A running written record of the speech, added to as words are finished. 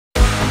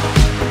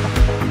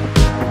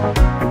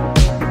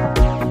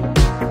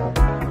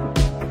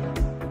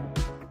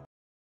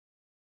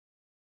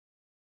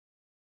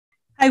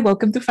Hi,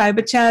 welcome to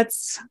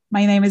Fiberchats.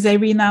 My name is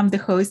Irina, I'm the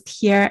host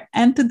here.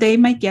 And today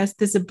my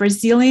guest is a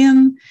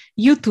Brazilian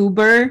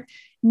YouTuber,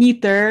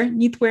 knitter,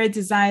 knitwear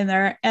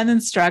designer, and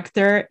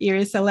instructor,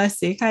 Iris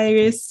Alessi. Hi,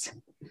 Iris.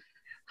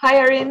 Hi,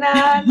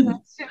 Irina.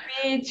 Nice to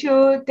meet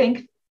you.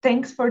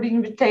 Thanks for the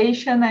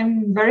invitation.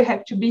 I'm very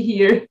happy to be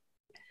here.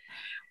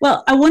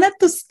 Well, I wanted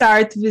to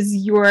start with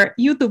your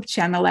YouTube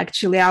channel,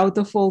 actually, out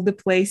of all the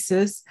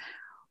places.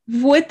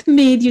 What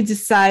made you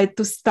decide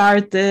to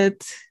start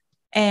it?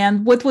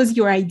 And what was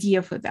your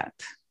idea for that?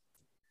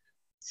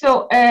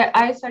 So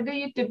I started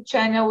a YouTube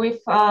channel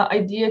with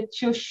idea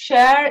to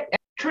share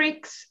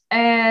tricks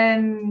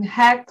and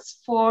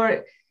hacks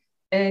for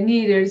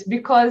knitters,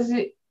 because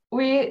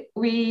we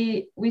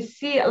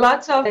see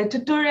lots of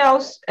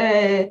tutorials,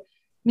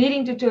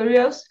 knitting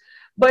tutorials,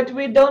 but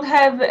we don't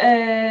have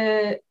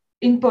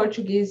in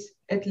Portuguese,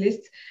 at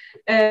least,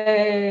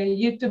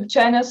 YouTube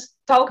channels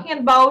talking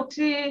about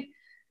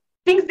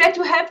things that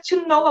you have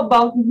to know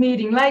about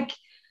knitting, like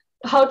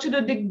how to do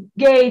the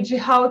gauge,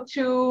 how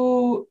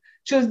to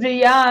choose the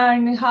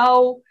yarn,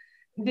 how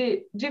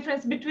the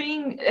difference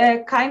between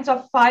kinds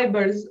of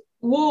fibers,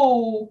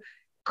 wool,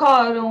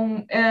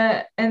 cotton,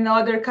 and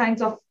other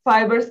kinds of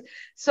fibers.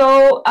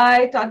 So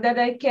I thought that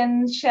I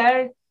can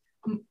share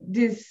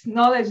this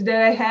knowledge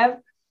that I have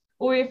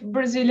with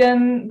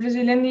Brazilian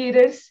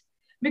knitters,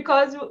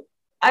 because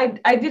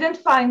I didn't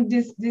find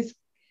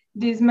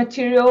this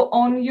material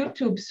on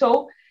YouTube.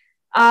 So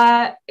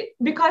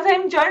because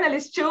I'm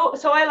journalist too,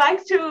 so I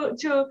like to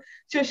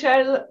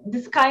share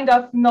this kind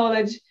of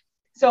knowledge.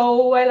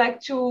 So I like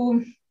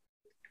to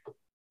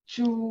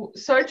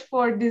search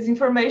for this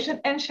information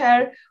and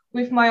share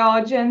with my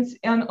audience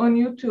on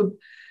YouTube.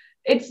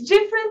 It's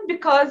different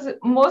because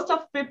most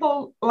of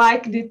people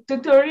like the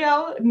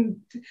tutorial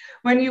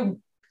when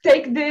you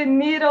take the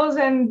needles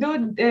and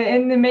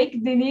and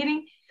make the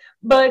knitting.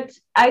 But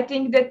I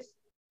think that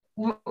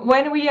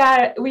when we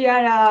are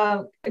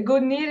a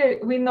good knitter,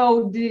 we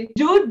know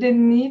do the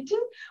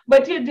knitting,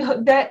 but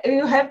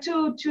you have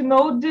to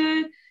know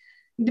the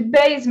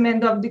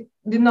basement of the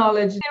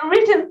knowledge, the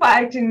written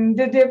part, in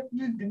the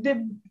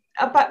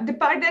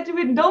part that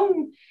we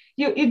don't.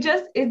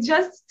 It's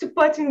just to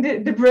put in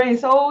the brain.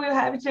 So you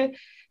have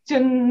to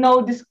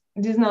know this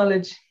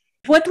knowledge.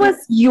 What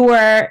was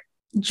your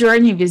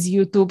journey with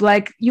YouTube?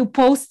 Like, you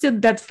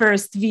posted that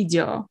first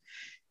video.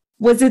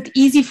 Was it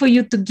easy for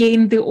you to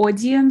gain the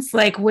audience?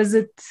 Like, was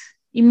it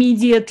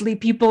immediately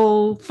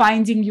people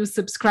finding you,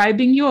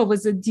 subscribing you, or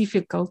was it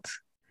difficult?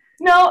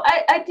 No,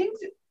 I think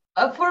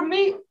for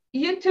me,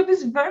 YouTube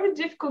is very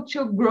difficult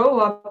to grow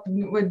up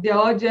with the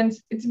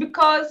audience. It's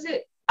because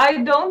I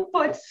don't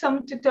put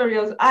some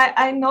tutorials.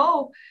 I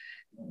know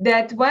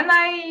that when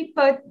I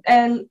put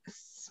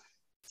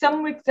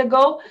some weeks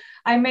ago,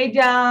 I made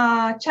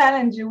a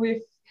challenge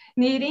with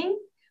knitting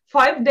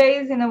 5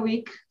 days in a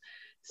week,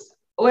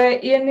 where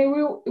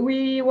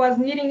we was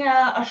knitting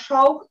a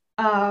shawl,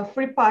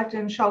 free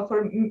pattern shawl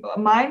for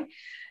mine,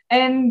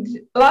 and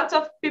lots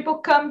of people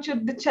come to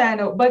the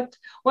channel. But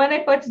when I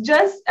put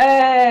just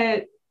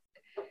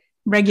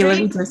regular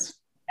videos,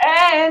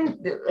 and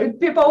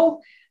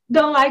people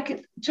don't like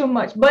it too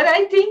much, but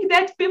I think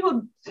that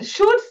people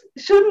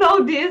should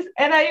know this,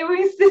 and I will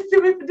insist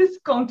with this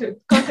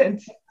content.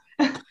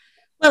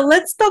 Well,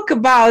 let's talk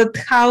about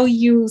how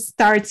you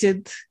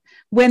started,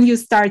 when you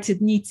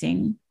started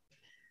knitting.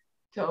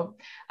 So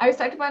I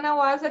started when I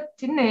was a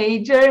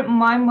teenager.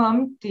 My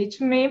mom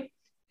taught me,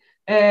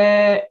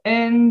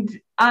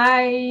 and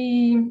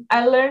I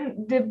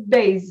learned the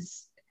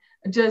basics.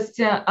 Just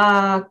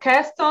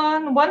cast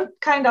on, one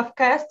kind of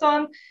cast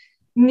on,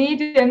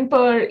 knit and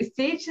purl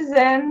stitches,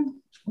 and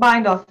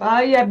bind off.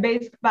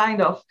 Basic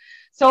bind off.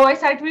 So I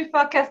started with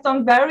a cast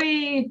on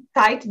very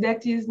tight,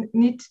 that is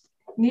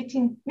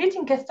knitting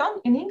cast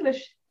on in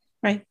English.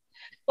 Right.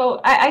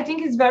 So I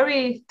think it's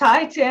very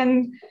tight,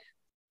 and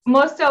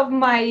most of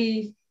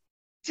my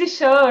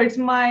t-shirts,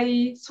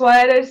 my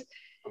sweaters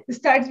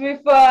start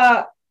with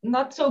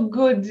not so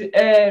good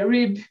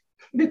rib,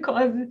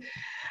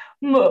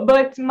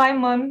 but my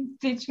mom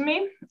teach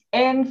me,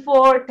 and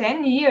for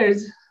 10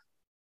 years,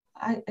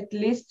 at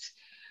least,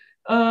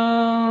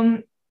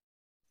 I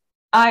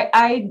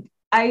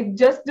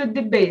just do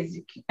the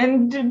basic.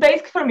 And the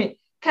basic for me: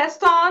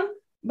 cast on,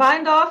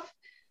 bind off,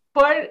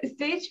 purl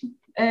stitch,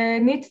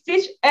 knit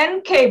stitch,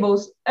 and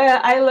cables.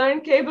 I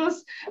learned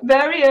cables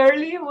very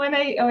early when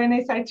I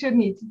started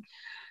knitting.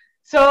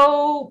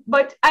 So,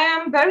 but I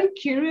am very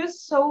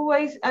curious, so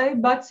I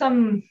bought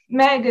some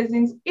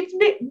magazines. It's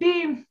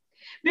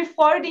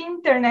before the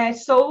internet,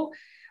 so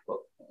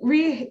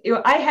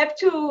I had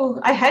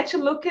to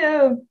look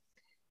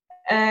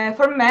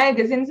for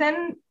magazines,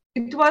 and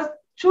it was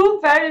too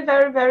very,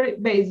 very, very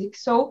basic.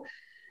 So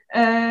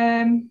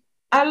I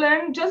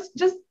learned just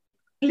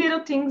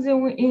little things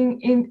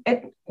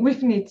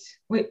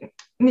with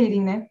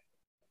knitting.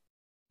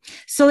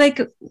 So, like,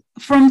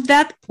 from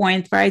that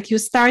point, right, you're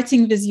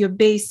starting with your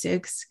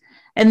basics,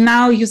 and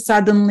now you're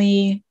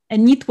suddenly a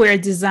knitwear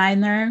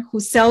designer who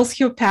sells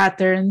your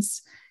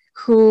patterns,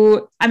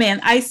 who, I mean,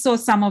 I saw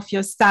some of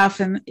your stuff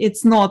and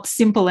it's not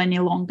simple any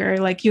longer.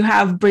 Like you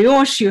have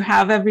brioche, you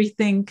have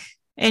everything,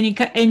 any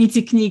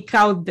technique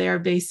out there,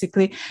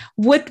 basically.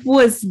 What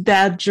was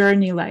that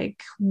journey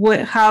like?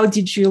 How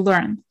did you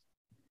learn?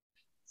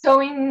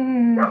 So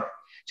in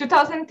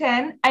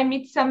 2010, I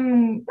meet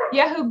some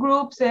Yahoo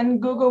groups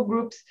and Google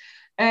groups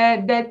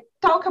that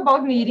talk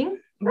about knitting,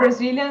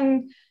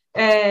 Brazilian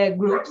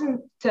groups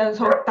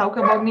talk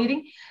about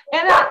knitting.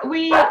 And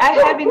I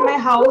have in my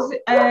house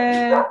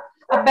a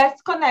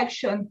best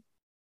connection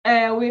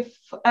with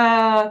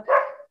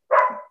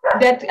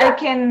that I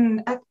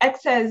can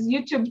access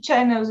YouTube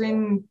channels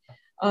in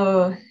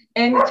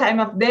any time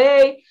of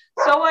day.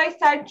 So I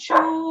start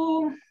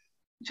to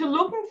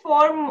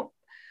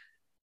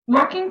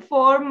looking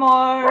for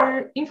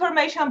more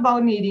information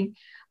about knitting.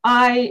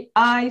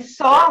 I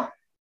saw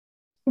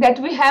that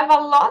we have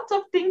a lot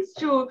of things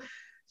to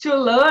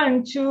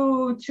learn,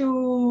 to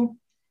do,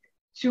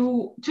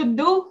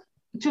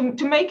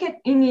 to make it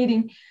in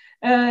knitting.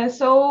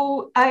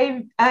 So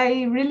I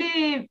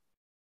really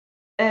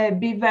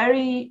went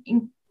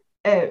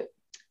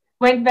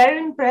very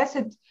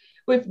impressed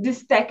with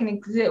these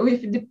techniques,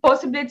 with the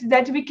possibility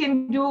that we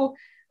can do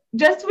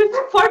just with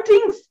 4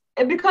 things,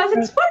 because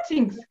it's 4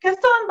 things: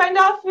 cast on, bind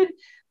off,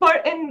 pour,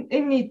 and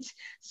knit.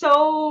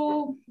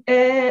 So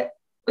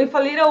with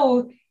a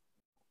little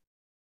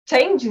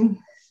changing,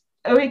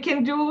 we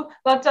can do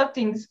lots of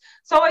things.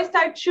 So I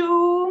start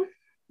to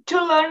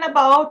learn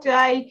about.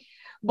 I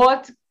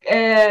bought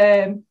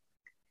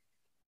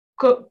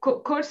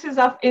courses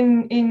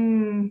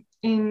in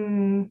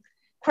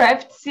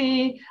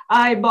Craftsy.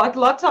 I bought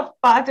lots of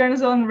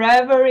patterns on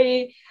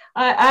Ravelry.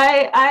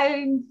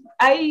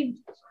 I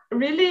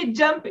really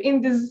jump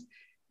in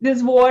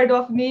this world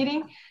of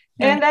knitting,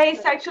 and I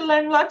start to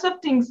learn lots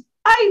of things.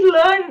 I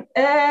learned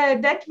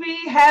that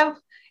we have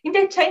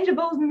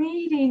interchangeable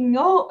knitting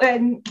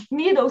and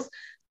needles.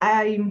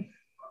 I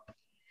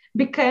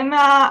became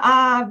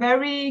a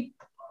very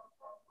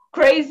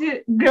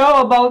crazy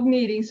girl about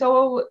knitting.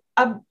 So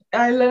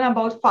I learned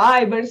about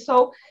fibers.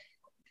 So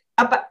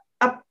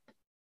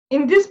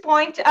in this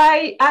point,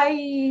 I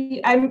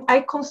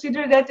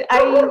consider that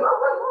I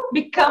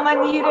become a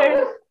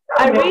knitter,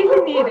 a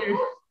really knitter.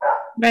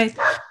 Right.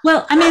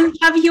 Well, I mean,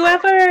 have you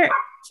ever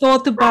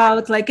thought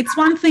about, like, it's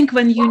one thing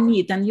when you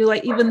knit and you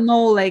like even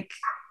know like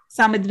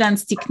some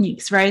advanced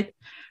techniques, right?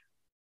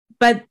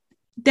 But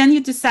then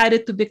you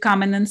decided to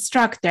become an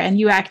instructor and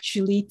you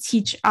actually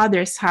teach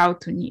others how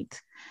to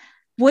knit.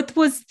 What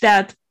was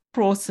that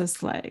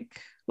process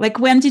like? Like,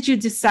 when did you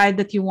decide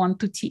that you want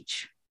to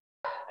teach?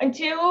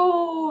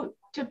 Until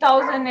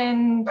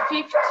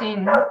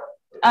 2015,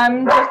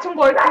 I'm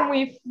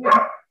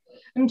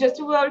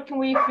just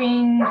working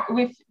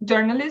with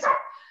journalism.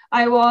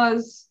 I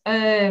was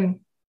a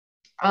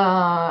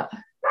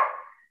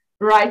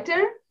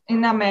writer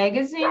in a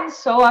magazine.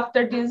 So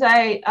after this,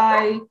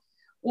 I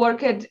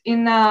worked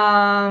in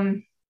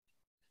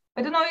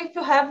I don't know if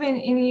you have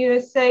in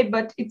USA,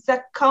 but it's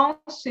a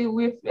council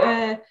with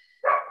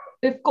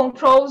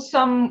controls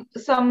some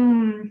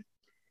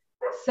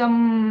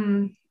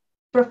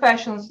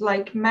professions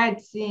like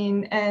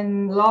medicine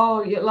and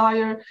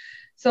lawyer.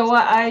 So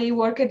I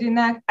worked in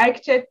an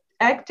architecture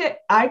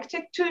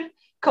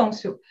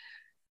council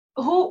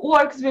who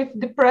works with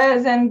the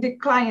press and the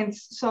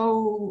clients.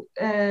 So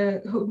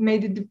who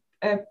made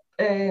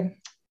the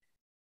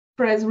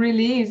press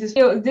releases,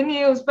 the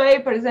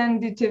newspapers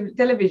and the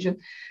television.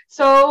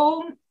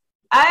 So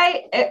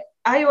I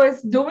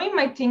was doing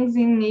my things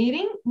in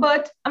knitting,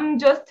 but I'm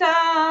just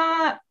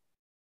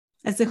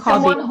as a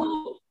hobby.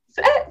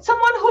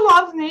 Someone who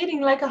loves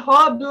knitting, like a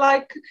hobby,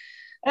 like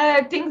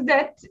things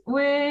that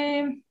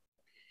we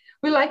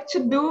like to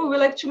do, we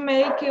like to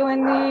make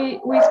when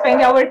we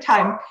spend our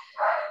time.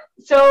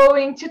 So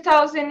in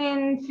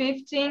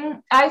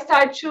 2015, I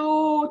started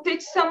to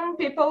teach some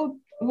people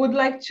would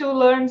like to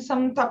learn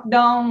some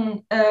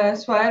top-down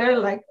sweater,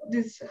 like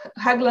this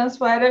raglan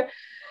sweater.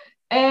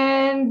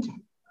 And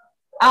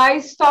I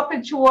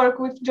stopped to work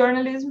with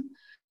journalism.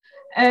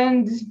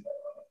 And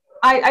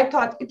I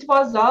thought it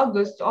was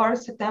August or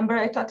September.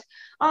 I thought,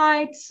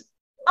 it's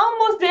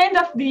almost the end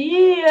of the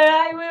year.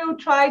 I will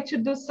try to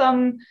do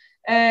some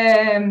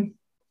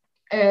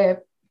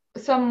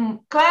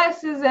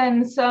classes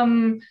and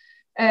some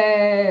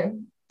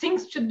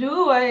things to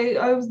do.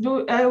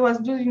 I was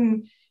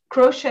doing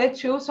crochet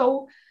too.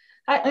 So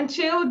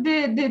until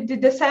the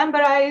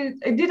December, I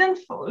didn't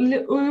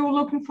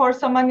looking for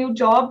a new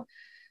job.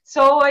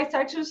 So I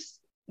started to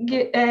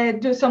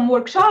do some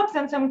workshops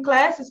and some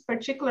classes,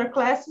 particular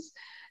classes,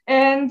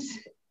 and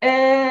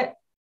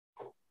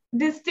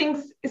these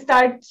things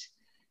start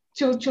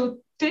to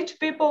teach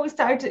people.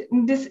 Start at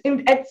this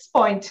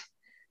point,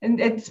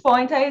 and at this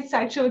point, I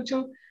started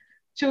to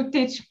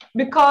teach,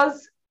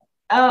 because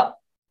a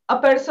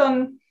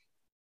person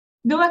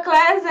do a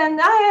class and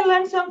I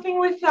learned something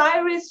with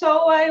Iris,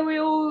 so I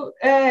will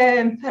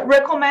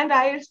recommend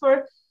Iris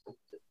for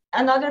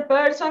another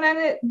person,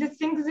 and the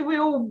things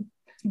will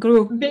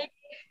grow.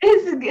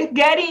 is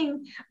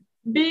getting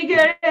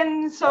bigger,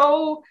 and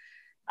so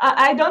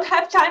I don't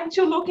have time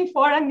to looking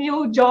for a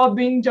new job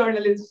in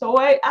journalism. So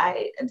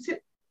I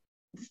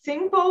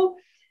simple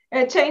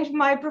change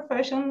my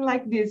profession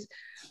like this,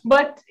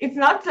 but it's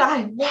not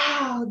like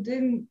wow.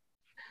 Then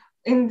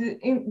in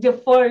the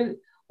for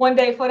one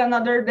day for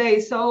another day.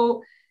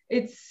 So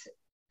it's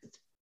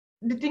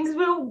the things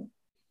will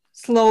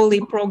slowly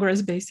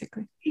progress,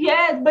 basically.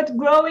 yes, but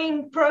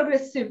growing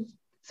progressive.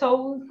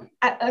 So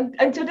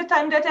until the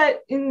time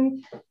that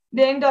in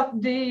the end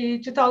of the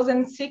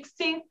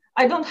 2016,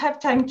 I don't have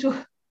time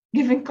to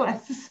giving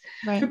classes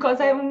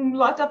because I have a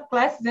lot of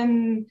classes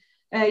and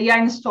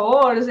yarn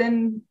stores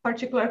and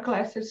particular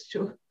classes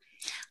too.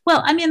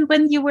 Well, I mean,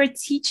 when you were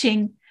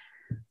teaching,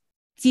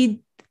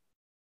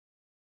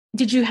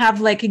 did you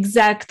have like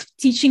exact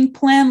teaching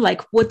plan,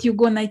 like what you're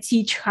gonna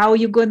teach, how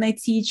you're gonna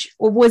teach,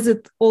 or was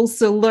it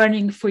also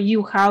learning for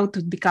you how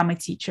to become a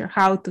teacher,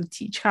 how to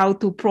teach, how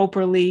to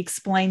properly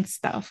explain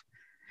stuff?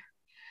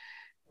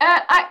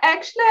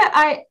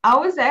 I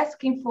was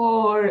asking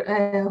for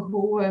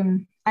who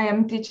I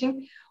am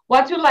teaching,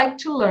 what you like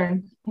to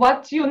learn,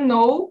 what you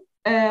know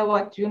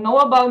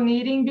about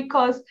knitting,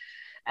 because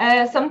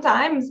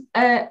sometimes,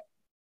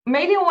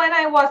 maybe when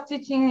I was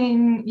teaching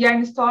in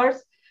yarn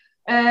stores,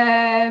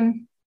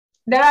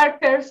 there are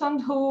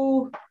persons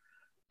who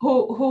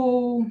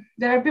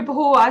there are people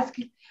who ask,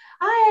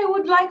 I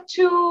would like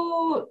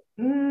to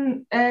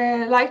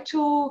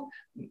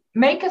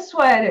make a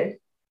sweater.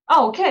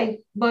 Oh, okay,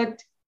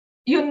 but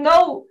you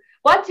know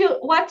what you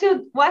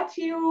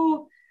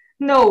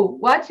know,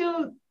 what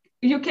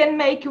you can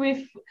make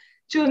with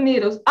 2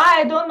 needles.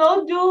 I don't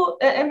know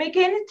make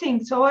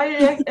anything, so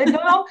I don't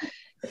know.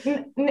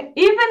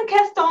 Even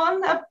cast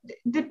on,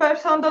 the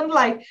person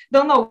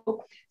don't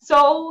know.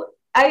 So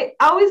I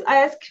always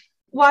ask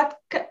what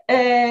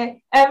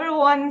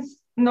everyone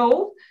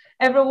know,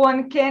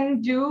 everyone can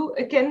do,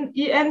 can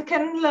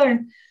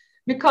learn,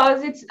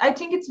 because I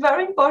think it's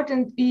very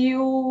important.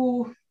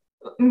 You,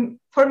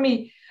 for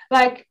me,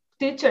 like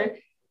teacher,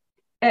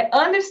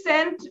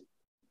 understand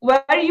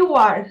where you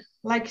are,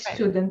 like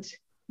student,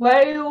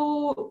 where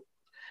you,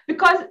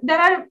 because there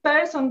are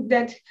person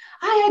that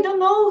I don't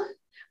know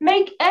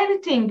make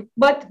anything,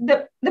 but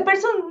the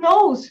person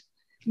knows,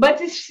 but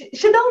she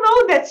don't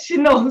know that she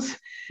knows.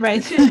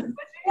 Right. She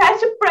has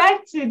to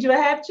practice. You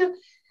have to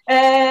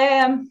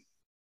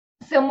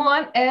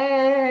someone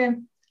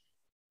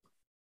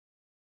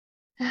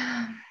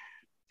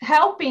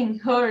helping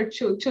her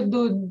to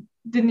do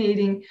the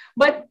knitting,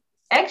 but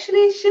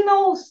actually she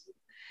knows,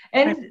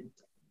 and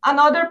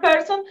another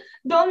person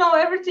don't know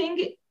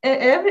everything,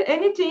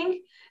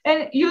 anything,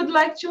 and you'd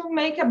like to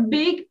make a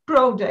big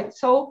project.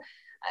 So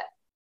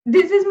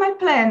this is my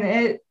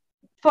plan.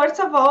 First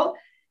of all,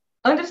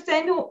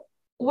 understand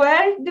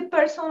where the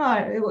person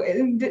are,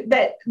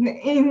 that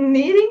in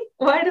knitting,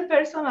 where the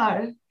person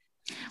are.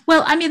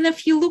 Well, I mean,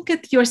 if you look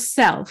at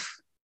yourself,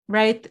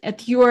 right,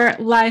 at your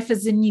life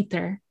as a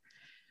knitter,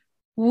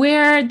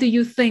 where do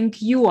you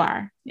think you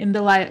are in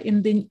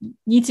the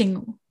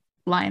knitting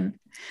line?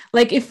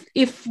 Like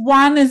if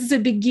 1 is a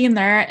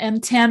beginner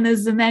and 10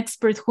 is an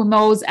expert who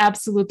knows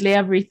absolutely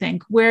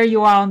everything, where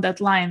you are on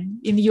that line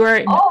in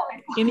your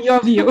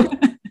view?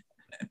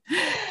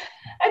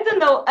 I don't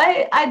know.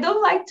 I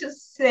don't like to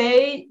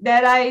say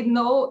that I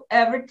know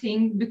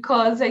everything,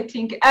 because I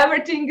think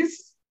everything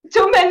is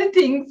too many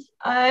things.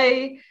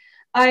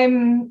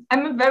 I'm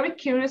a very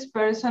curious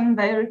person,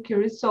 very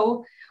curious.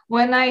 So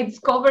when I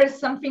discover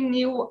something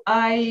new,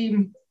 I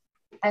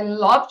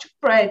love to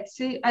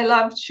practice. I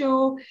love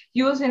to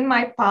use in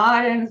my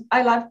patterns.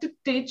 I love to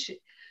teach.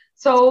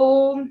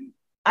 So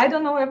I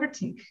don't know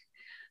everything.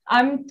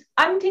 I'm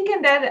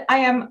thinking that I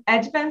am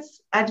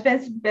advanced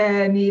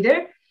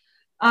knitter.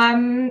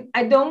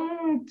 I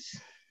don't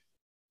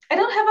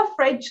have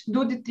afraid to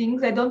do the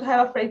things. I don't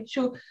have afraid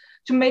to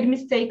make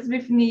mistakes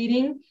with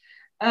knitting.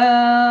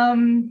 I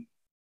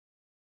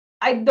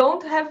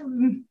don't have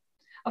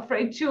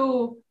afraid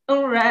to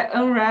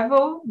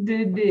unravel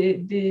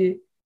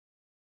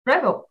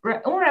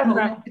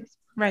unravel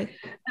right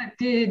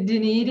the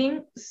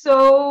knitting.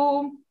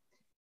 So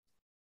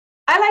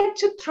I like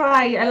to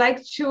try. I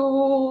like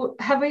to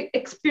have an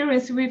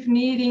experience with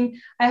knitting.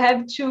 I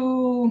have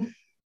to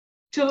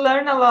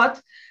learn a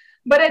lot,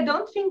 but I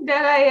don't think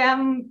that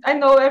I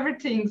know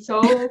everything.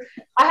 So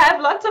I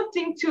have lots of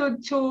things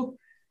to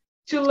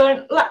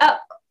learn.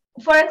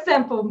 For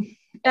example,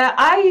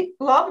 I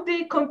love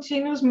the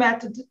continuous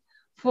method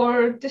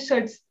for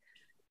t-shirts.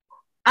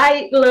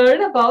 I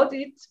learn about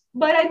it,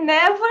 but I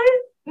never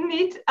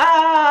knit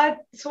a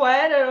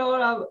sweater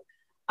or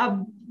a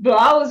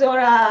blouse or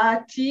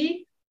a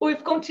tee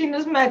with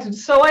continuous method.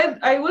 So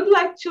I would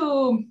like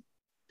to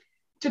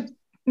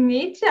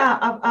knit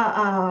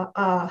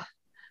a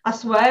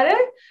sweater,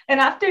 and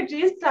after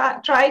this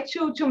try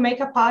to make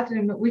a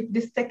pattern with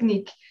this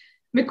technique,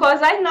 because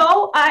I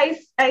know I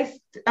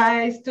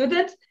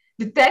studied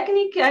the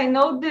technique. I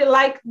know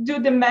do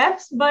the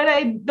maths, but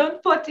I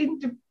don't put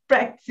into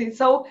practice.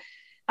 So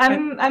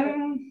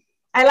I'm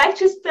I like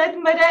to study,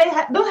 but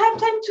I don't have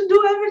time to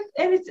do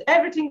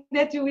everything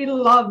that you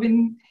will love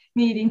in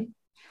knitting.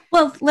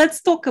 Well,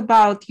 let's talk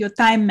about your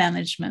time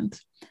management.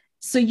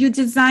 So you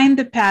design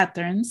the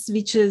patterns,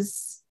 which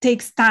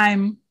takes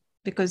time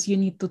because you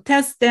need to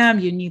test them,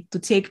 you need to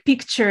take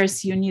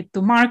pictures, you need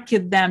to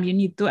market them, you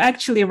need to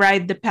actually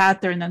write the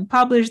pattern and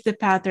publish the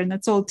pattern.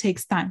 That all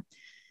takes time.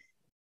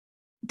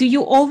 Do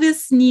you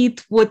always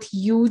need what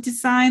you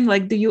design?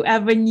 Like, do you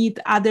ever need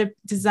other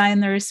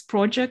designers'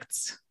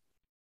 projects?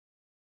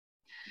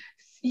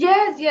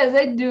 Yes,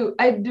 I do.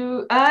 I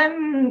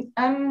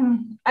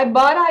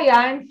bought a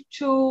yarn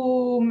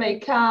to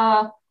make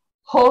a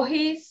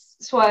hohi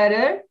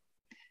sweater.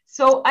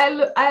 So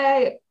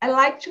I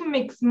like to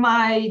mix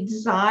my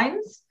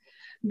designs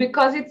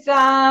because it's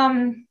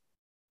a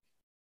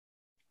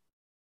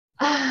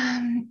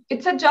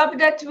job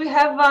that we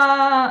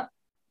have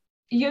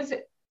use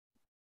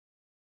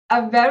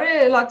a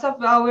very lot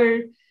of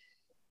our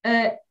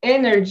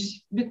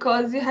energy,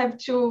 because you have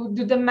to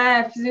do the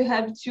maths, you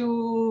have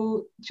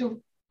to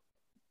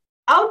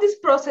all this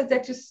process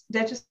that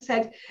you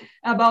said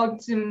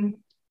about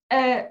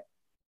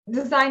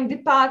design the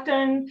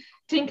pattern,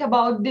 think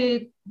about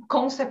the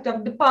concept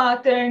of the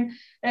pattern,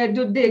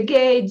 do the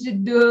gauge,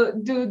 do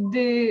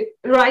the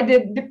write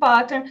the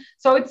pattern.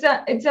 So it's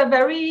a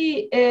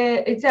very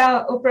it's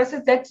a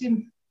process that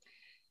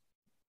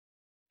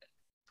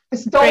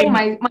stole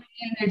my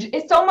energy.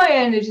 It stole my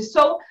energy.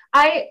 So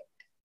I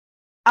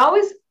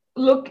always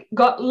like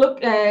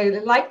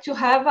to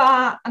have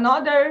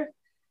another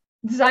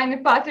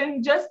design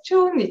pattern just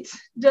to knit,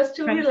 just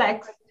to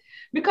relax,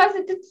 because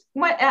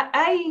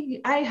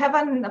I have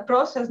a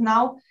process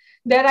now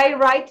that I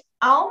write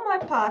all my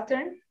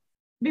pattern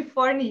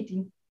before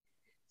knitting.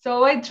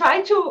 So I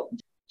try to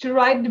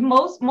write the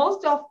most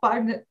of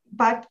part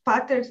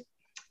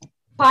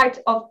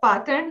of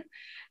pattern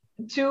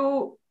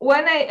to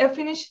when I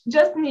finish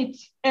just knit,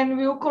 and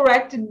will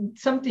correct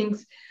some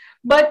things.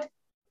 But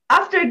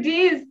after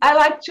this, I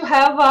like to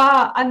have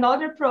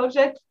another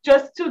project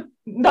just to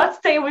not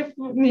stay with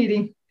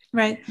knitting.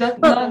 Right.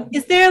 Well,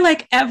 is there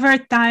like ever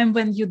time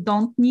when you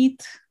don't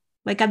knit?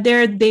 Like, are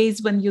there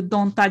days when you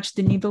don't touch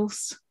the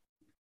needles?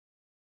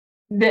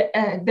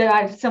 There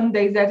are some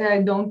days that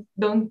I don't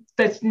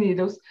touch the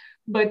needles,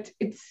 but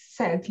it's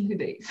sadly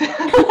days.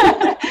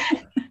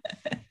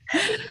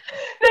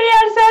 They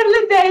are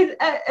sadly days.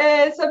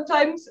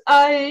 Sometimes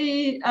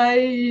I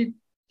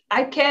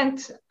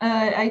can't.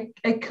 I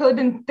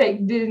couldn't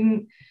take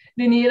the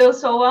needle,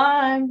 so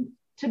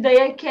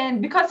today I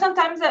can, because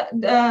sometimes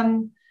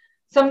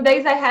some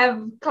days I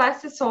have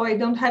classes, so I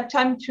don't have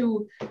time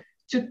to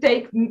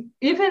take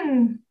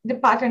even the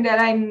pattern that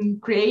I'm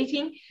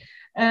creating.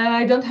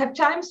 I don't have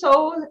time,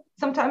 so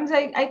sometimes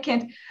I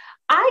can't.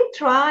 I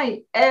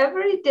try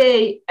every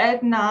day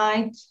at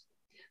night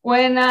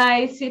when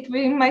I sit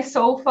with my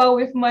sofa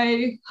with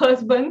my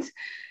husband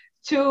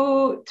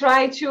to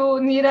try to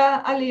knit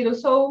a little.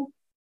 So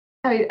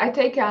I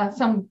take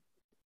some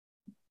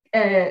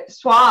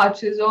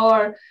swatches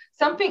or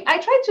something. I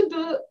try to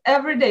do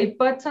every day,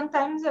 but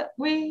sometimes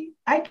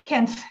I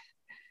can't.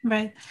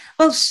 Right.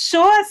 Well,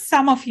 show us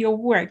some of your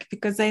work,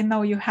 because I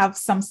know you have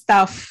some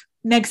stuff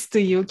next to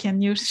you.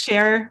 Can you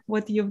share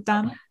what you've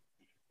done?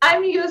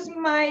 I'm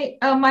using my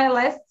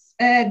last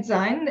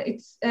design.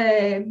 It's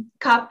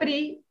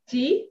Capri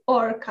tea,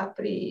 or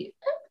Capri.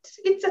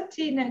 It's a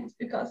tea net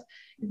because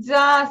it's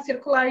a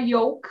circular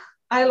yoke.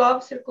 I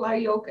love circular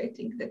yoke. I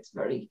think that's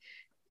very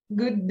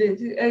good.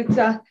 It's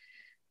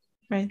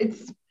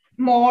it's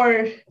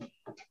more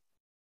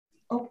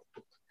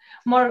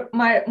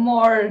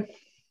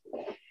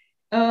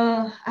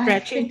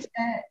stretchy.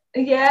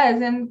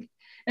 Yes,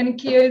 and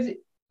cute.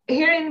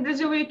 Here in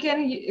Brazil, we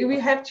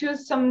have to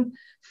use some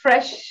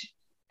fresh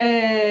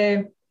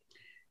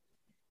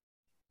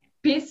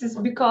pieces,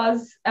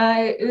 because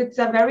it's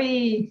a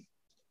very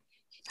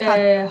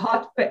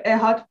hot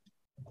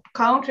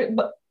country.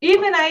 But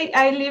even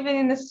I live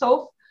in the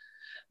south,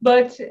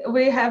 but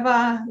we have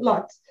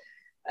lots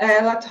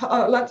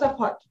of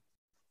hot.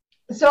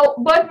 So,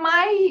 but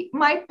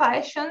my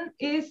passion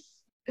is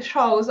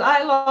shawls.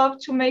 I love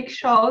to make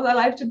shawls. I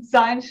like to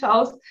design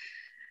shawls.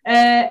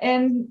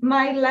 And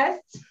my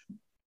last,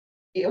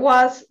 it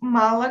was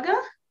Malaga.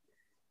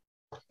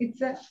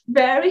 It's a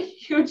very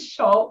huge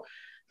shawl.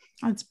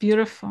 It's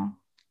beautiful.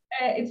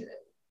 It's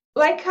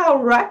like a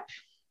wrap.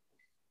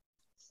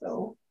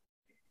 So,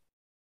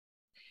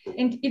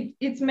 and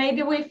it's made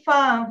with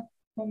oh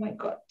my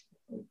God.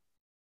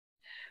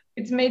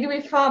 It's made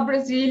with a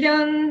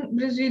Brazilian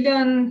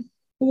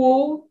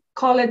wool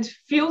called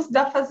Fios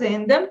da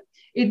Fazenda.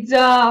 It's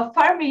a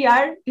farm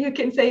yarn. You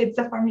can say it's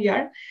a farm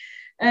yarn.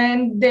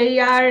 And they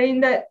are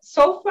in the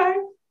south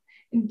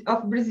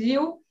of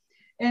Brazil,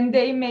 and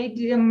they made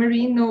a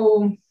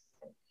merino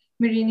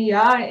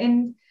yarn,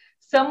 and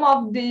some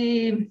of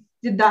the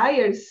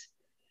dyers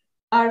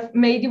are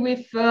made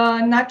with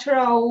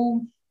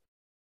natural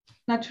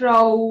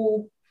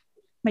material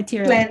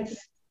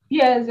plants.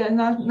 Yes,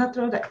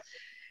 natural dye.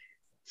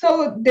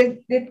 So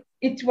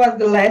it was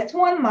the last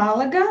one,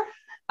 Malaga.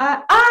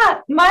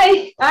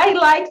 I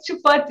like to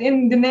put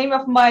in the name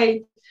of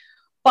my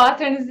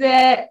patterns.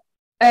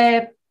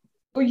 I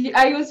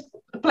use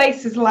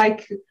places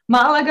like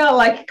Malaga,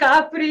 like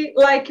Capri,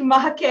 like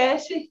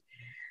Marrakesh,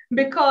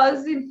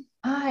 because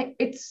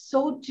it's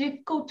so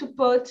difficult to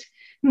put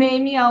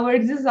naming our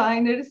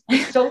designers.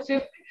 It's so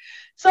difficult.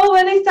 So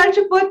when I start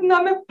to put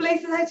number of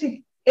places, I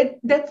think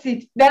that's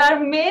it. There are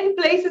many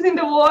places in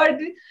the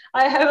world.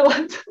 I have a lot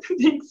of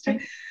things to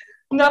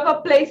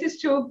number places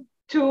to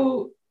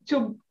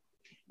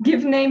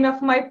give name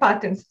of my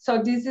patterns.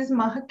 So this is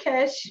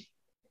Marrakesh.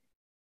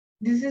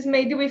 This is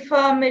made with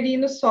a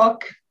merino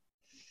sock.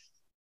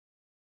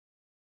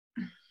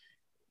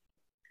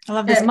 I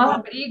love this.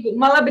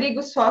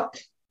 Malabrigo sock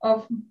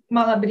of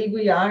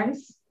Malabrigo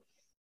yarns.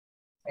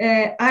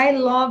 I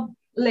love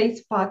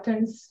lace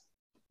patterns.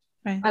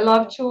 Right. I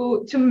love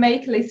to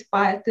make lace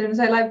patterns.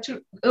 I like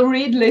to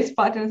read lace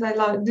patterns. I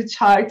love the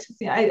charts.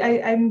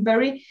 I'm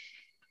very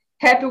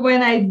happy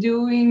when I'm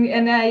doing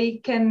and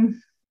I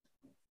can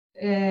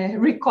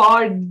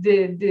record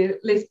the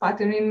lace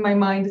pattern in my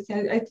mind.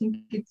 I think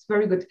it's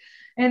very good.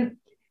 And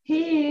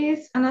here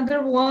is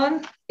another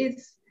one.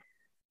 It's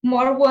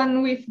more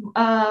one with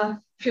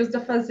Fios da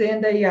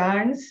Fazenda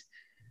yarns.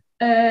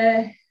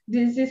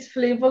 This is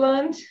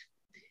Flevoland,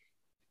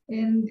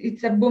 and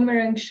it's a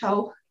boomerang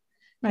shawl.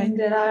 Right. And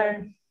there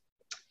are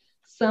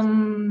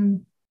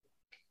some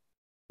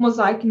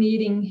mosaic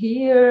knitting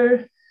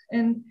here,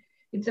 and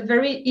it's a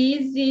very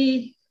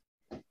easy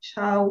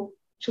shawl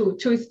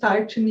to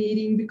start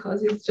knitting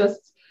because it's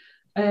just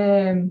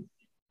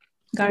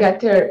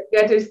get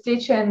a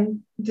stitch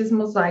and this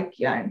mosaic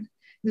yarn,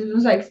 this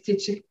mosaic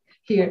stitch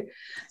here.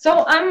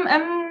 So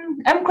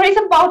I'm crazy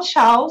about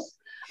shawls.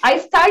 I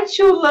start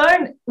to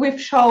learn with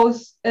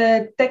shawls,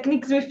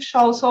 techniques with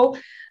shawls. So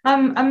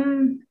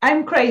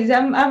I'm crazy.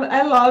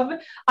 I love.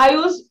 I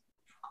use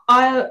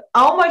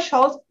all my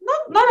shawls.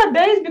 Not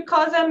nowadays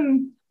because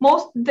I'm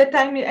most of the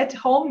time at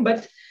home,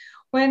 but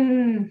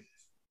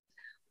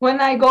when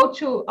I go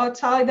to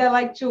outside, I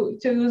like to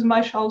use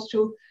my shawls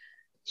to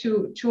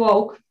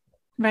walk.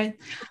 Right.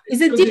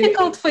 Is it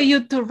difficult for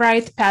you to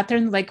write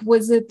pattern? Like,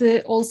 was it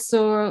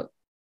also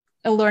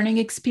a learning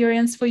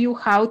experience for you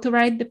how to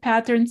write the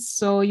patterns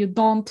so you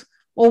don't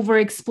over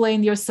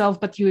explain yourself,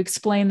 but you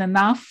explain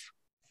enough?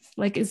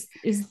 Like, is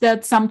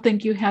that something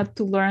you had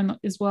to learn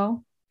as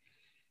well?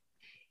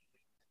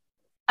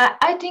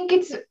 I think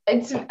it's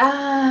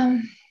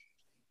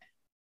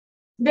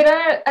there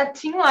are a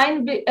thin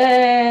line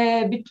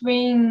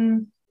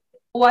between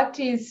what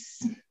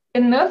is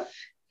enough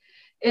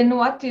and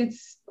what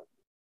is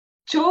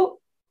too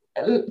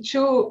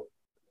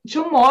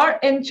more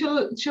and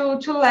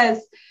too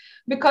less,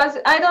 because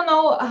I don't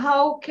know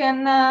how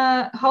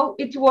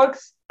it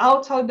works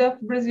outside of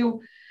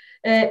Brazil.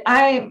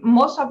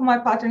 Most of my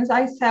patterns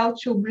I sell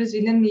to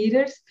Brazilian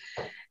knitters,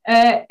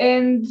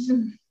 and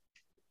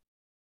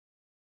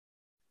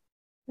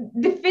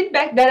the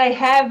feedback that I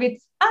have,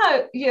 it's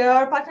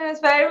your pattern is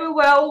very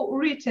well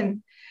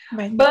written.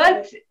 Right.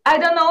 But I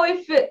don't know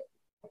if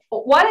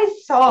what I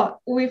saw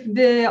with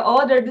the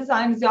other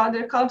designs, the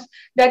other colors,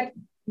 that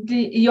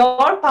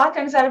your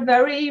patterns are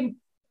very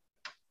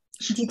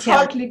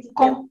shortly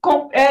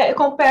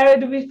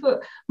compared with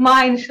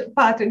mine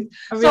patterns.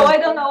 Really? So I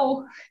don't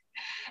know.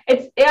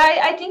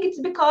 I think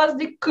it's because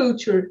the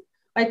culture.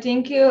 I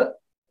think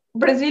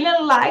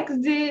Brazilian likes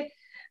the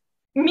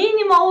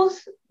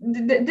minimals,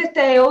 the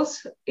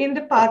details in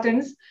the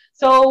patterns.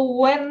 So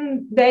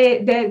when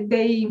they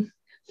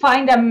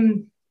find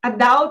a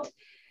doubt,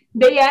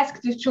 they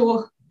ask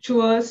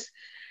to us.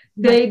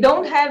 They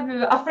don't have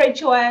afraid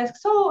to ask.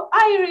 So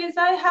Iris,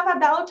 I have a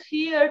doubt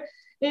here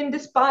in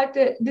this part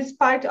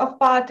of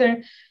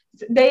pattern.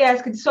 They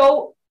asked.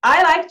 So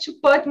I like to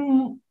put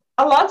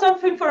a lot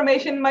of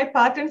information in my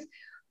patterns,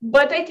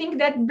 but I think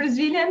that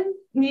Brazilian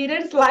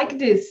knitters like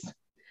this.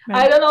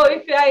 Right. I don't know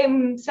if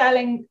I'm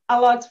selling a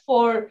lot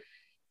for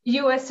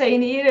USA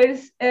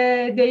knitters.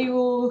 They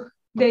will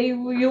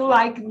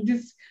like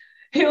these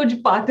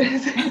huge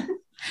patterns.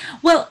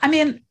 Well, I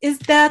mean, is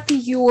that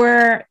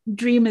your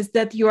dream? Is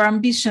that your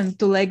ambition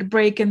to like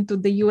break into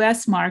the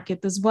US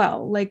market as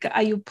well? Like,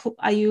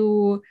 are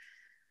you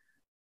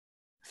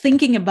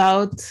thinking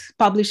about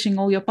publishing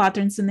all your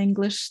patterns in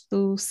English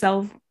to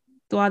sell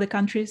to other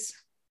countries?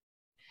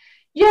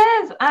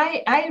 Yes,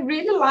 I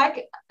really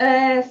like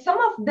some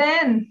of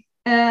them,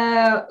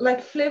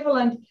 like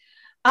Flevoland.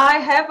 I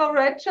have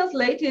already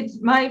translated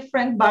my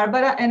friend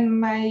Barbara,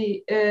 and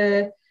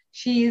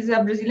she's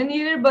a Brazilian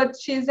knitter, but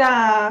she's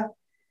a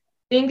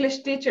English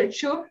teacher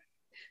too.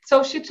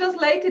 So she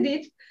translated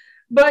it,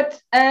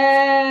 but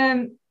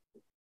I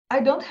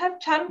don't have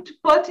time to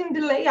put in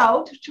the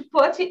layout, to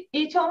put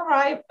it on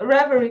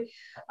Ravelry.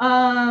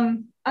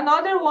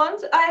 Another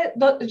ones I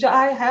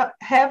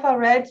have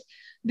already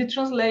the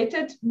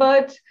translated,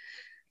 but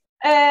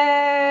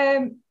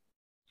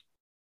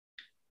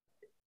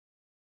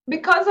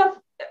because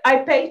of I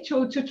pay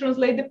to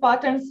translate the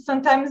patterns,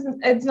 sometimes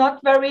it's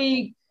not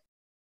very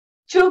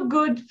too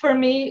good for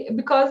me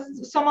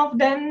because some of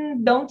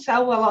them don't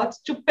sell a lot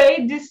to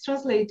pay this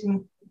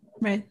translating.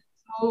 Right.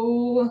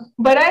 So,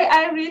 but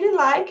I really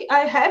like, I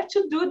have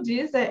to do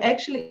this.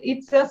 Actually,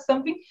 it's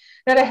something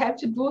that I have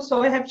to do.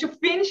 So I have to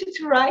finish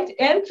it, write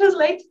and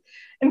translate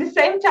at the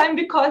same time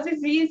because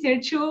it's easier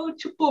to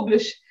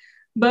publish.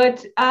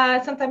 But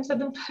sometimes I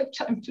don't have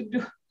time to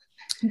do.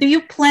 Do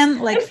you plan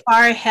like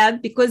far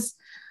ahead? Because,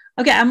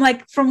 okay, I'm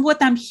like, from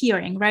what I'm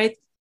hearing, right?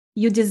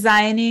 You're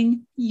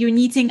designing, you're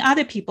knitting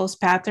other people's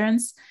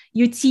patterns,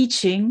 you're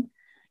teaching,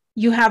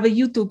 you have a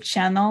YouTube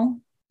channel,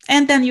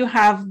 and then you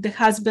have the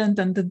husband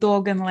and the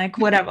dog and like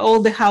whatever,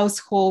 all the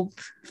household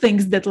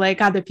things that like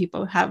other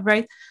people have,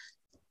 right?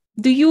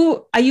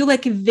 Are you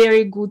like a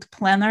very good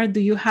planner? Do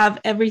you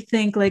have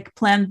everything like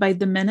planned by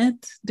the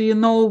minute? Do you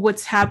know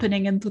what's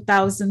happening in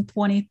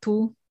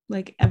 2022,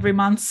 like every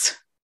month?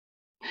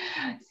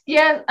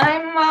 Yes,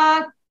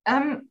 I'm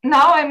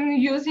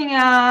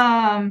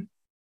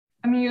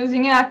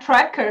using a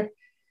tracker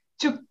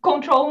to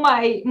control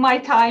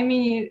my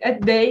timing a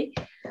day.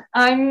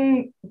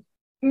 I'm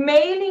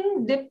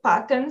mailing the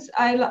patterns.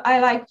 I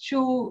like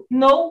to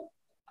know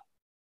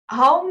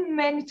how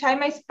many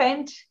time I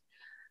spent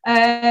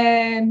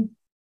and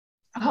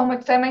how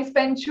much time I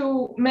spent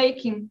to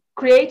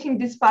creating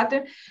this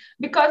pattern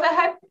because I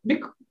have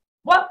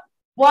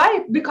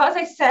why? Because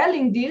I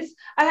selling this,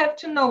 I have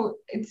to know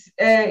it's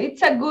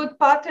a good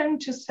pattern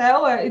to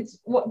sell.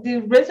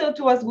 The result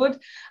was good.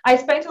 I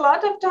spent a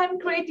lot of time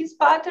creating this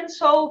pattern,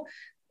 so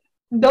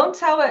don't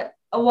tell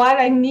what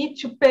I need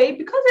to pay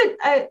because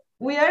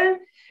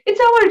it's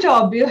our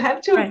job. You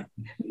have to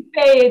be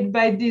paid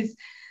by this.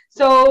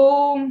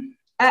 So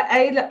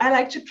I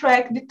like to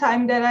track the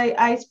time that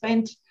I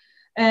spent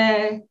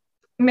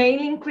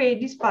mailing create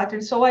this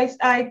pattern. So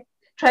I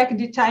track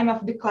the time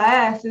of the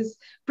classes,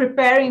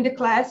 preparing the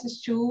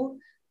classes too.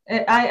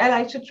 I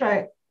like to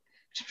track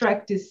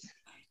this.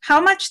 How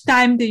much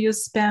time do you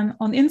spend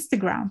on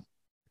Instagram?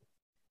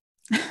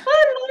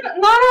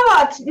 Not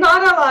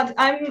a lot.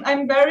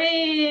 I'm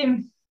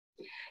very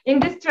in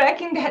this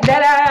tracking.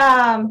 There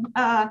are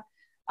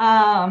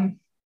a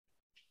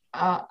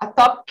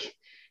topic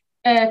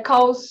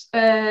called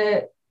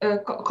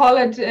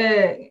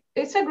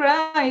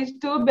Instagram,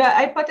 YouTube.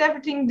 I put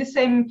everything in the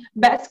same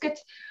basket,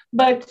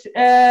 but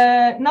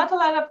not a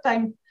lot of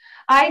time.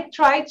 I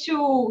try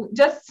to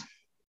just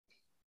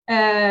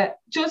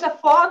choose a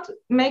photo,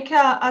 make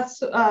a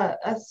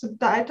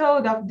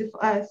subtitle of the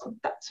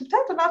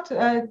subtitle, not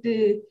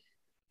the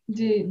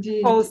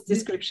post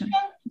description.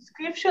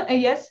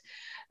 Yes,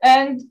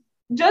 and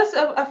just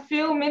a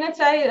few minutes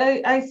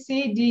I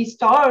see the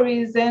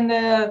stories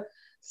and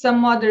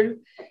some other.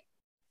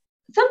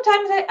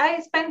 Sometimes I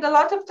spend a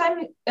lot of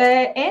time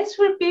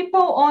answering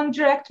people on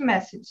direct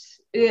message.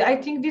 I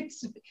think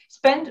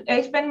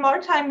I spend more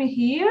time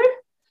here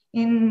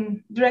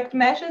in direct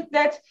message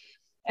that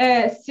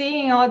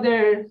seeing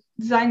other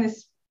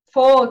designers'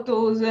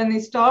 photos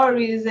and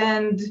stories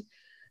and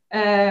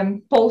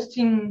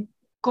posting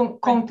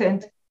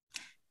content.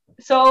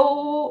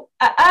 So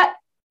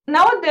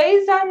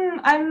nowadays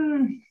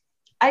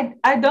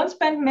I don't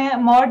spend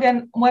more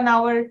than 1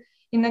 hour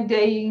in a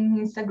day in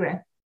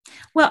Instagram.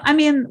 Well, I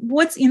mean,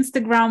 what's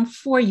Instagram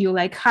for you?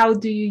 Like, how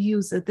do you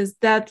use it? Is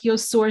that your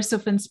source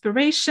of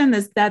inspiration?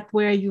 Is that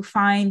where you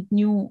find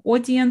new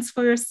audience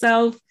for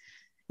yourself?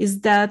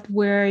 Is that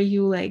where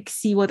you like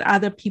see what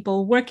other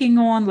people working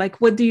on? Like,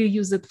 what do you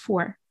use it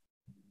for?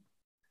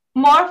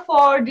 More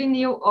for the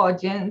new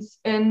audience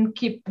and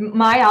keep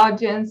my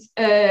audience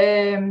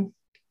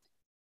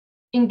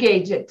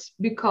engaged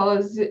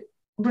because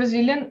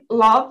Brazilian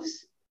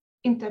loves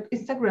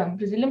Instagram.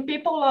 Brazilian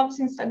people loves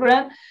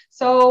Instagram.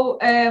 So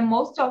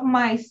most of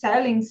my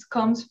sellings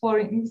comes for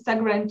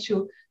Instagram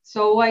too.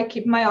 So I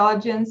keep my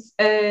audience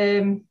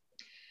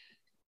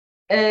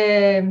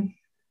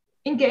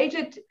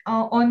engaged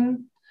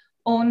on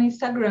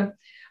Instagram.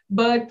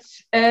 But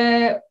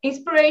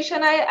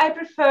inspiration, I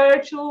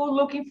prefer to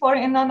looking for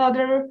in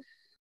another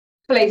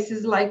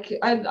places. Like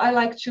I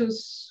like to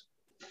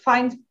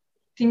find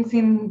things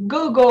in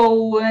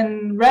Google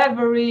and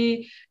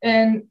Ravelry,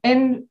 and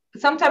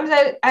sometimes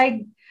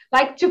I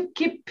like to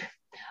keep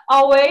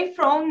away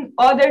from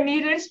other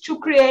knitters to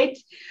create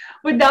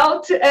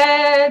without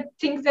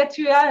things that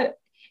you are.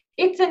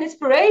 It's an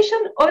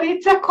inspiration or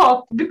it's a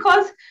copy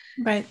because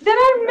there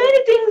are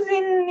many things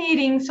in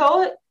knitting.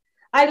 So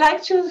I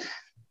like to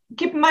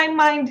keep my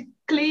mind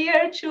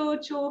clear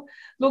to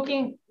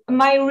looking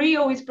my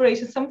real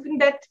inspiration, something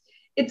that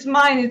it's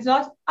mine. It's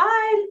not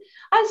I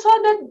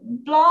saw that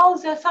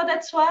blouse, I saw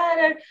that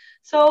sweater,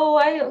 so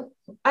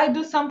I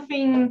do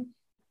something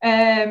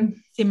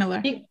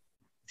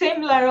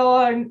similar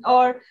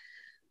or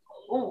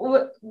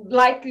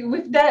like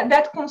with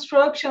that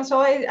construction. So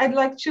I'd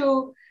like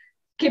to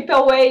keep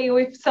away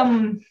with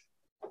some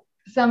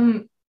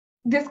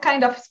this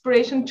kind of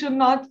inspiration to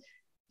not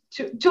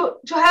to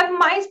have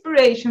my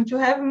inspiration, to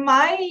have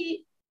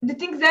the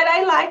things that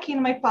I like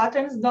in my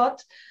patterns,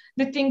 not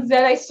the things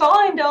that I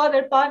saw in the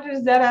other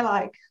patterns that I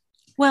like.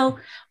 Well,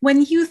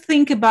 when you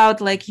think about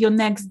like your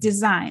next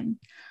design,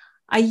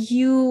 are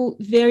you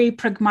very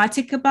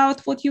pragmatic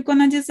about what you're going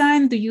to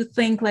design? Do you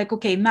think like,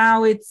 okay,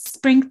 now it's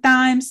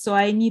springtime, so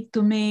I need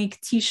to make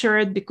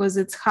t-shirt because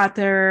it's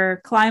hotter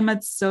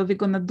climate, so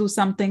we're going to do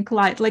something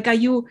light? Like,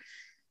 are you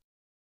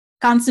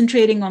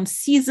concentrating on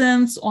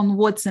seasons, on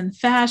what's in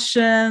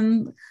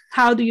fashion?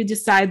 How do you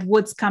decide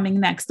what's coming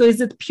next? Or is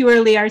it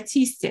purely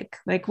artistic,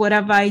 like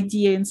whatever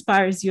idea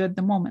inspires you at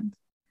the moment?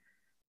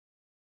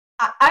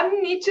 I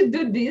need to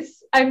do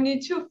this. I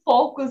need to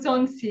focus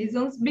on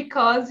seasons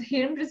because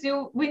here in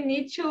Brazil, we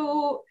need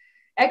to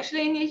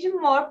actually need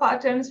more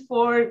patterns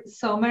for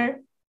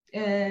summer.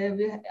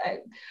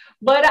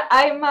 But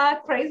I'm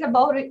crazy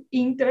about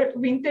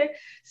winter.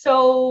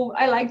 So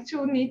I like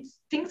to knit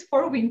things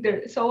for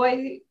winter. So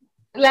I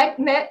like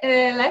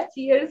last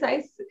years,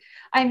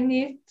 I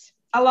knit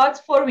a lot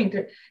for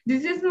winter.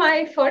 This is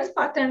my first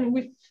pattern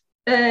with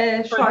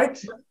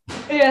short,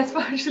 yes,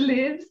 for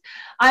sleeves.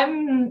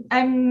 I'm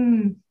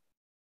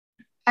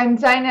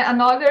designing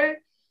another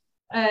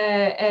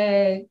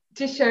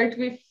t-shirt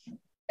with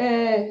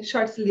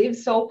short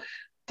sleeves. So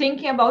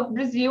thinking about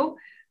Brazil,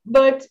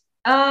 but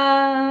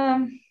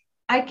I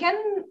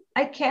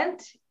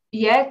can't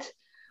yet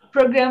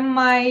program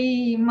my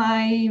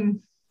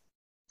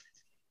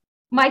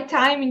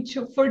time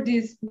into for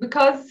this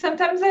because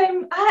sometimes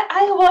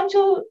I want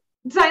to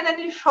design a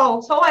new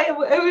shawl, so I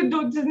will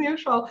do this new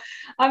shawl.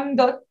 I'm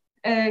not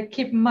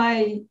keep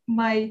my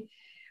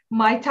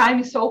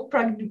time so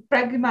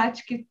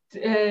pragmatic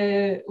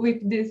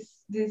with this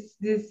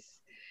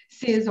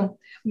season,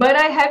 but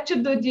I have to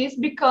do this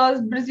because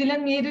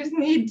Brazilian knitters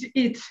need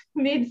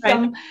Right.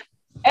 some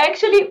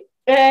actually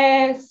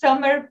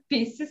summer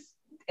pieces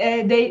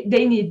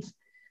they need.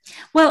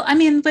 Well, I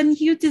mean, when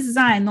you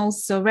design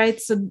also, right?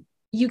 So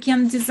you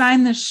can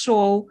design a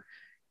shawl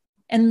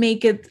and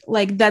make it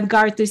like that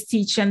garter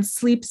stitch and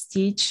slip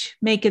stitch,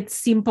 make it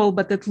simple,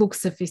 but it looks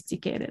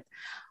sophisticated.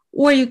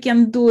 Or you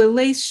can do a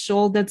lace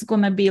shawl that's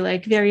going to be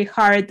like very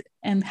hard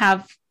and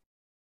have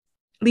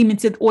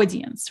limited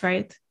audience,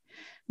 right?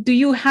 Do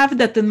you have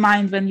that in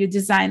mind when you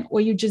design,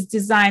 or you just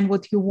design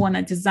what you want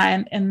to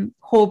design and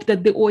hope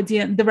that the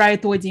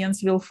right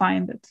audience will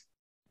find it?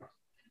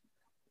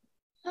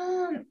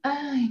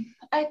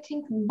 I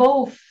think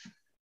both.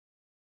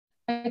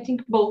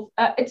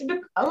 It's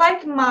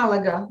like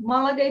Malaga.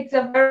 Malaga, it's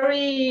a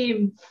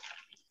very,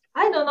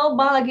 I don't know,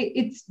 Malaga,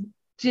 it's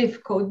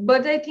difficult,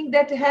 but I think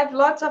that they have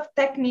lots of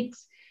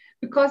techniques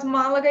because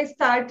Malaga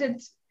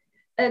started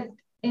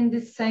in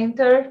the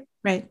center.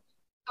 Right.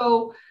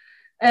 So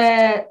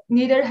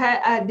neither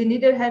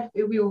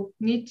will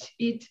knit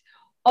it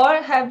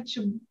or have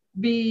to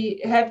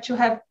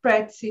have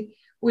practice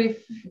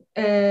with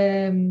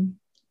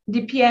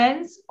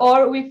DPNs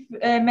or with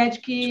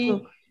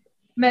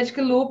magic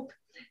loop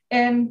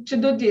and to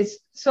do this.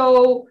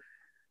 So,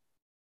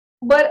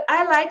 but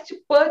I like to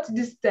put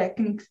these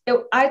techniques.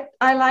 I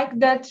like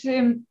that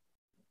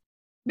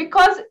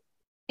because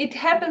it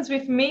happens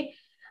with me.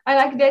 I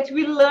like that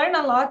we learn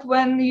a lot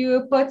when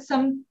you put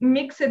some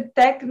mixed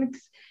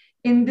techniques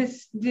in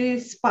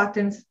these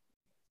patterns.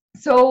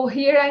 So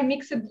here I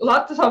mixed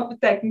lots of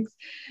techniques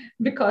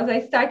because I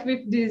start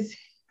with this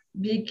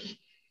big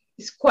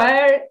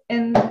square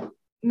and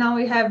now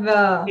we have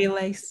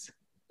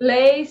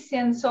lace,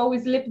 and so we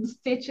slip the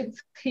stitches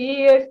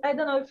here. I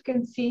don't know if you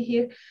can see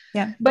here.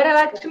 Yeah. But I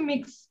like to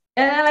mix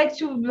and I like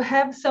to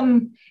have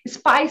some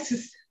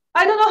spices.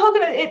 I don't know how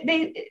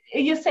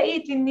you say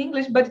it in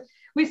English, but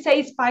we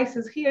say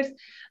spices. Here's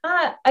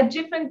a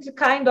different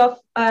kind of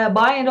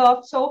bind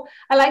off. So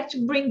I like to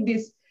bring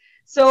this.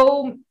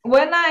 So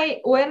when I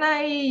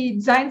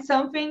design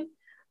something,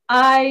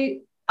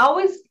 I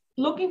always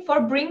looking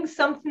for bring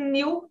something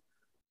new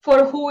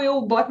for who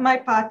will bought my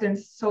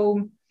patterns.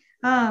 So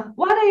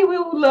what I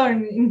will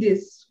learn in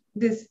this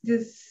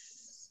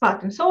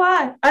pattern. So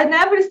I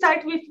never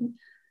start with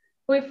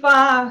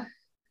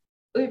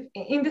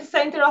in the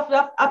center of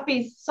a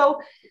piece.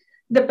 So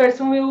the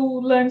person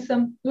will learn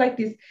some like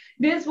this.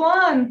 This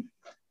one,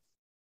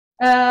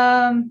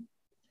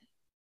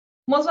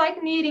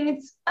 mosaic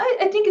knitting.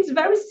 I think it's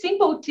very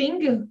simple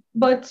thing,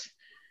 but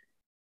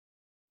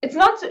it's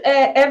not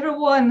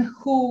everyone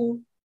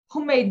who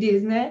made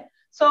this, né?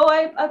 So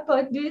I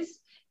put this.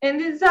 And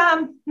this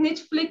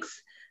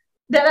Netflix,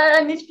 there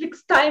are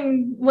Netflix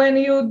time when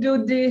you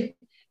do the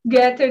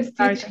gathered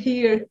stitch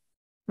here.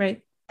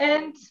 Right.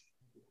 And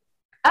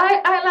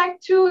I like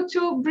to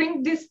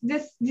bring this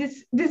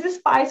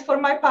spice for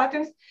my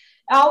patterns.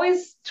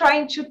 Always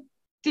trying to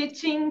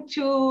teaching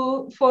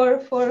for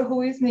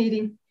who is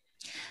knitting.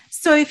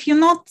 So if you're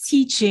not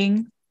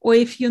teaching or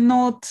if you're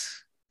not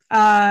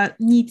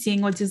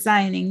knitting or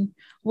designing,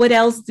 what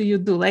else do you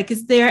do? Like,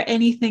 is there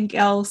anything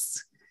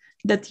else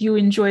that you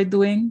enjoy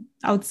doing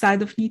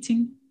outside of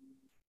knitting?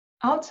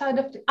 Outside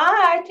of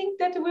I think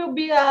that will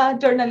be a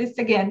journalist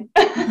again.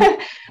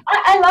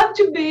 I love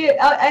to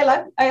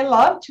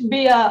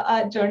be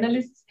a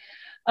journalist.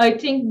 I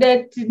think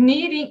that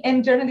knitting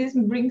and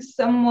journalism brings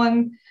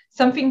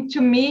something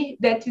to me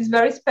that is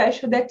very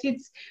special, that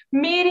it's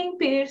meeting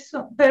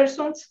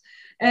persons,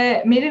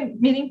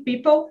 meeting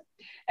people.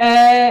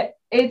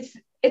 It's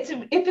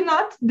if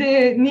not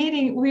the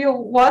meeting, we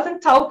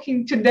wasn't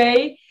talking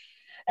today.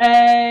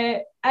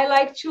 I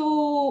like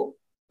to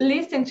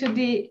listen to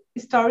the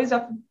stories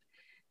of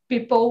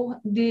people.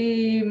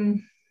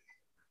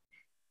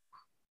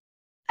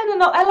 I don't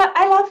know.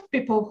 I love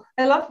people.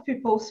 I love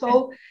people.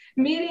 So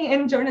meeting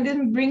and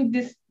journalism bring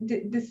this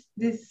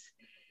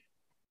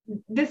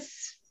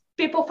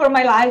people for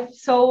my life.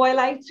 So I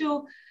like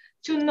to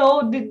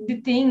know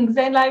the things.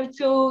 I like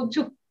to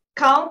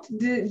count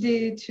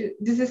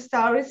these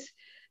stories.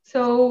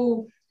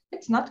 So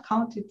it's not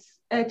count. It's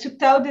to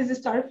tell this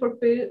story for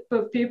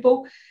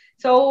people.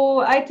 So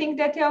I think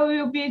that I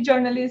will be a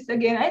journalist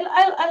again.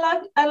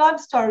 I love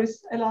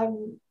stories. I love.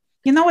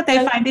 You know what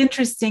I find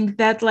interesting,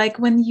 that like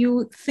when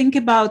you think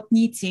about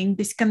knitting,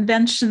 this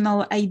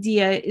conventional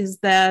idea is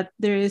that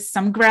there is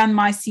some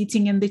grandma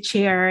sitting in the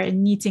chair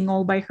and knitting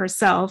all by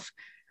herself.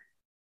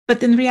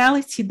 But in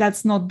reality,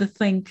 that's not the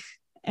thing.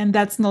 And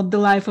that's not the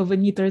life of a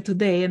knitter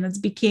today. And it's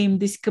became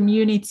this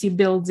community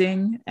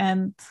building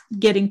and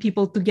getting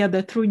people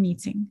together through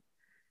knitting.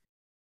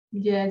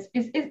 Yes,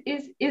 is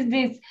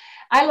this.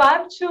 I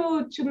love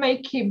to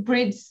make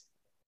breeds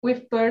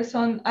with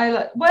person.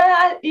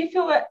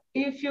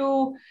 If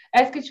you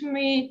ask it to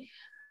me,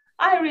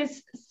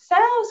 Iris,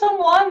 sell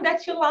someone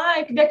that you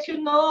like, that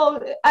you know.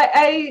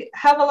 I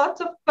have a lot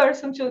of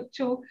person to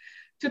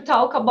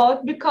talk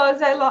about,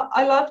 because I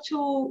love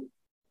to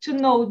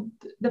know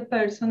the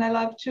person. I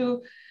love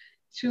to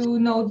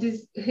know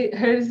his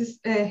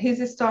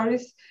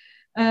stories,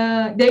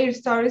 their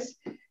stories,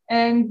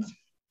 and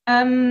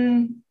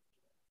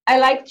I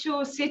like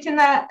to sit in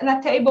a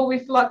table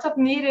with lots of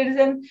knitters,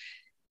 and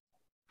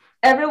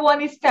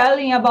everyone is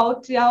telling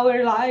about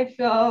our life,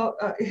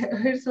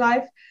 his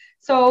life.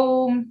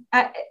 So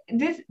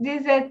this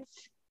is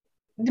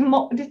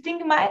the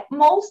thing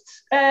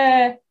most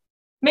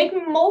make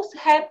me most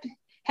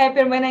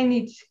happier when I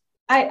knit.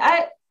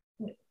 I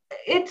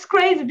it's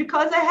crazy,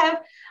 because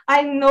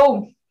I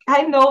know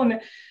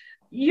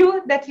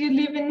you that you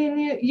live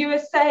in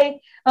USA,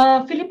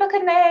 Filipa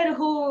Caneiro,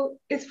 who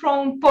is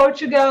from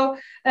Portugal,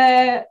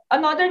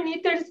 another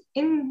knitters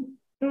in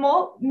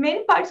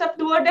many parts of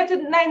the world that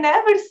I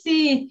never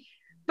see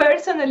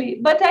personally,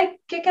 but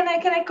can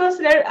I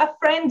consider a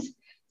friend?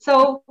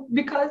 So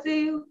because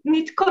you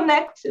need to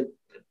connect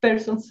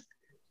persons.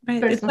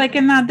 Right. It's like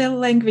another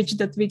language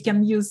that we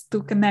can use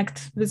to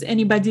connect with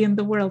anybody in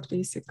the world,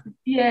 basically.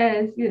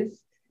 Yes.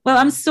 Well,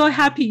 I'm so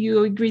happy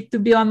you agreed to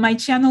be on my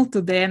channel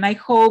today, and I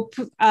hope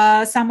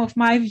some of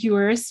my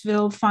viewers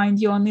will find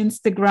you on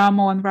Instagram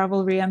or on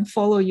Ravelry and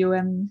follow you,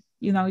 and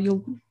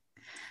you'll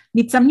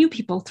meet some new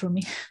people through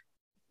me.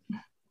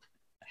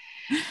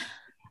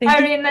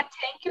 Irina,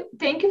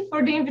 thank you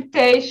for the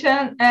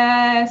invitation.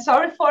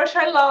 Sorry for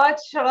Charlotte.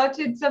 Charlotte,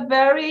 it's a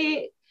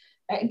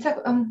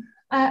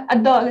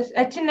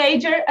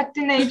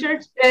teenager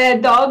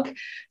dog.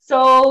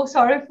 So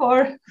sorry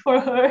for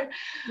her,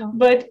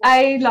 but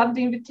I love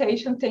the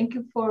invitation. Thank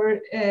you for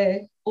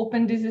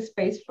open this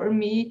space for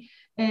me,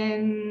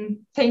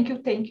 and thank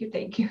you. Thank you.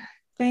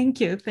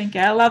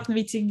 I love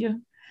meeting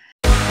you.